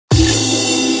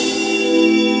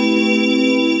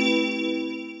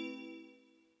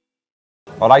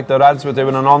All right, the Reds were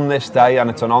doing an On This Day, and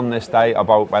it's an On This Day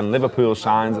about when Liverpool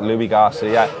signed Luis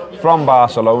Garcia from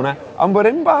Barcelona, and we're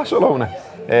in Barcelona.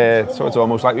 So it's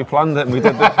almost like we planned it. And we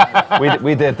did,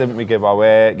 we did, didn't we,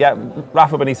 Gibbo? Yeah,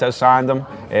 Rafa Benitez signed him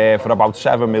for about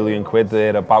 £7 million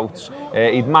thereabouts.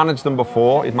 He'd managed them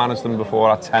before. He'd managed them before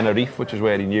at Tenerife, which is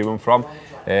where he knew him from.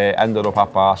 Ended up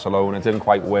at Barcelona. Didn't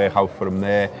quite work out for him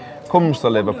there. Comes to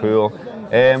Liverpool,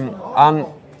 and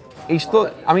he's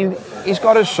still. I mean, he's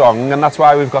got his song, and that's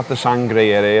why we've got the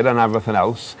sangria here and everything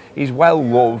else. He's well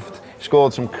loved.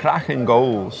 Scored some cracking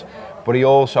goals, but he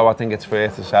also, I think it's fair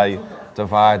to say,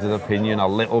 divided opinion a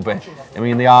little bit. I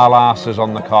mean, the R-asses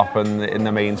on the cop and in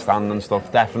the main stand and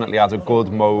stuff definitely had a good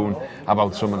moan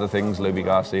about some of the things Luis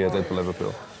Garcia did for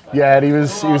Liverpool. Yeah, he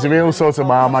was a real sort of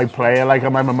Marmite player. Like, I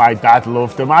remember my dad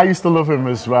loved him. I used to love him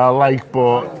as well. Like,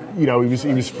 but you know, he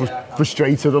was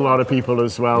frustrated a lot of people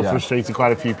as well. Yeah. Frustrated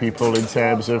quite a few people in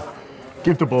terms of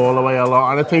give the ball away a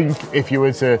lot. And I think if you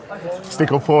were to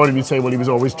stick up for him, you'd say, well, he was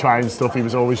always trying stuff. He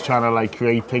was always trying to like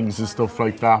create things and stuff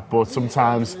like that. But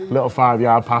sometimes little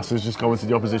 5-yard passes just going to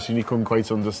the opposition, you couldn't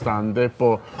quite understand it.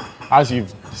 But as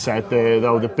you've said there,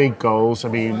 though, the big goals, I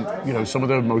mean, you know, some of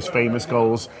the most famous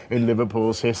goals in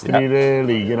Liverpool's history,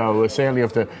 really, you know, certainly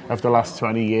of the last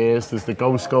 20 years. There's the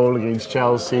ghost goal against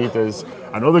Chelsea. There's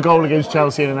another goal against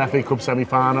Chelsea in an FA Cup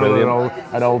semi-final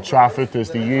at Old Trafford. There's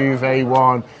the Juve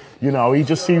one. You know, he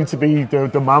just seemed to be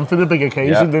the man for the big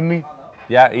occasion, didn't he?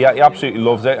 Yeah, he absolutely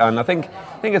loved it, and I think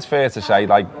it's fair to say,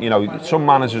 like, you know, some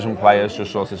managers and players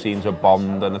just sort of seem to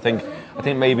bond, and I think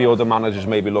maybe other managers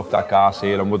maybe looked at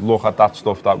Garcia and would look at that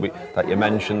stuff that you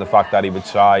mentioned, the fact that he would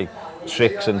try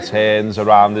tricks and turns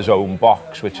around his own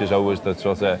box, which is always the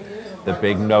sort of the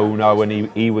big no-no,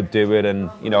 and he would do it, and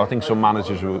you know, I think some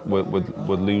managers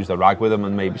would lose the rag with him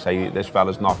and maybe say, this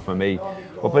fella's not for me.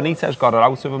 But Benitez got it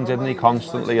out of him, didn't he,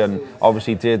 constantly, and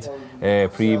obviously did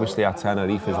previously at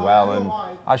Tenerife as well.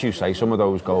 And as you say, some of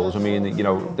those goals, I mean, you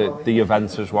know, the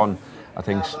Juventus one, I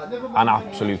think's an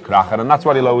absolute cracker, and that's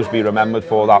what he'll always be remembered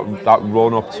for, that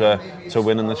run up to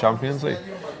winning the Champions League.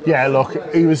 Yeah,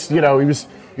 look, he was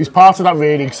part of that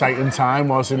really exciting time,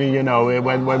 wasn't he? You know,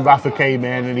 when Rafa came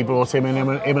in and he brought him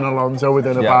and Alonso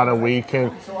within about a week,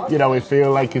 and you know, it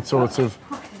feel like it sort of,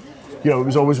 you know, it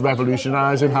was always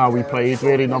revolutionising how we played,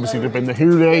 really. And obviously there'd been the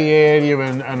Houllier area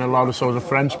and a lot of sort of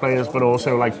French players, but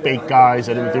also like big guys,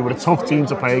 and they were a tough team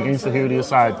to play against, the Houllier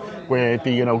side, where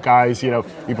the, you know, guys, you know,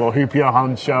 you brought Hupia,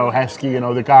 Honcho, Heskey, you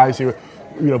know, the guys who,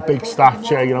 you know, big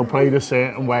stature, you know, played a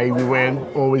certain way. We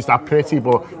weren't always that pretty,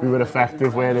 but we were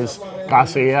effective. Whereas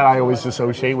Garcia, I always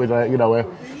associate with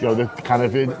the kind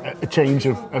of a change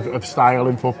of style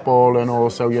in football, and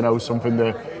also, you know, something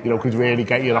that, you know, could really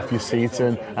get you off your seat.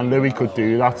 And Louis could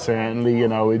do that, certainly, you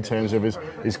know, in terms of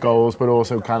his goals, but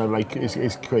also kind of like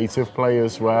his creative play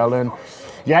as well. And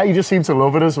yeah, he just seemed to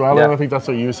love it as well. Yeah. And I think that's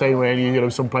what you were saying, where you know,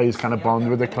 some players kind of bond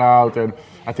with the crowd, and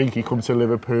I think he come to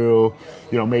Liverpool,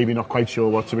 you know, maybe not quite sure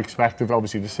what to expect of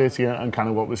obviously the city and kind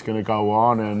of what was going to go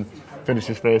on, and finished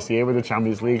his first year with a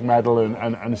Champions League medal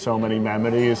and so many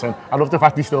memories. And I love the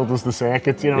fact he still does the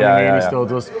circuit, you know what I mean? He still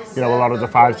does, you know, a lot of the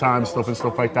 5-time stuff and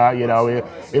stuff like that. You know,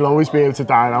 he'll always be able to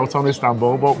dine out on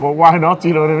Istanbul, but why not? Do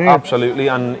you know what I mean? Absolutely,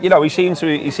 and you know, he seems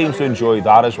to enjoy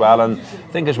that as well. And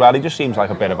I think as well, he just seems like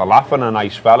a bit of a laugh and a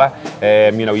nice fella.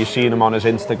 You know, you've seen him on his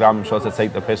Instagram sort of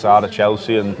take the piss out of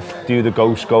Chelsea and do the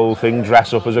ghost goal thing,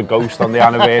 dress up as a ghost on the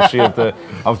anniversary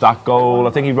of that goal. I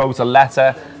think he wrote a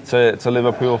letter to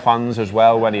Liverpool fans as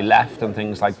well when he left and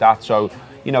things like that. So,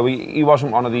 you know, he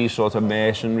wasn't one of these sort of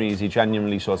mercenaries. He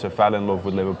genuinely sort of fell in love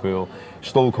with Liverpool,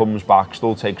 still comes back,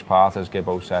 still takes part, as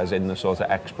Gibbo says, in the sort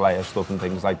of ex-player stuff and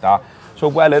things like that. So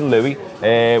well in, Louis.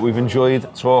 We've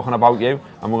enjoyed talking about you,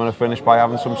 and we're going to finish by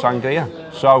having some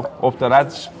sangria. So, up the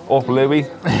Reds, up Louis.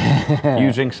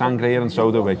 You drink sangria and so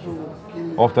do we.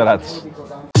 Up the Reds.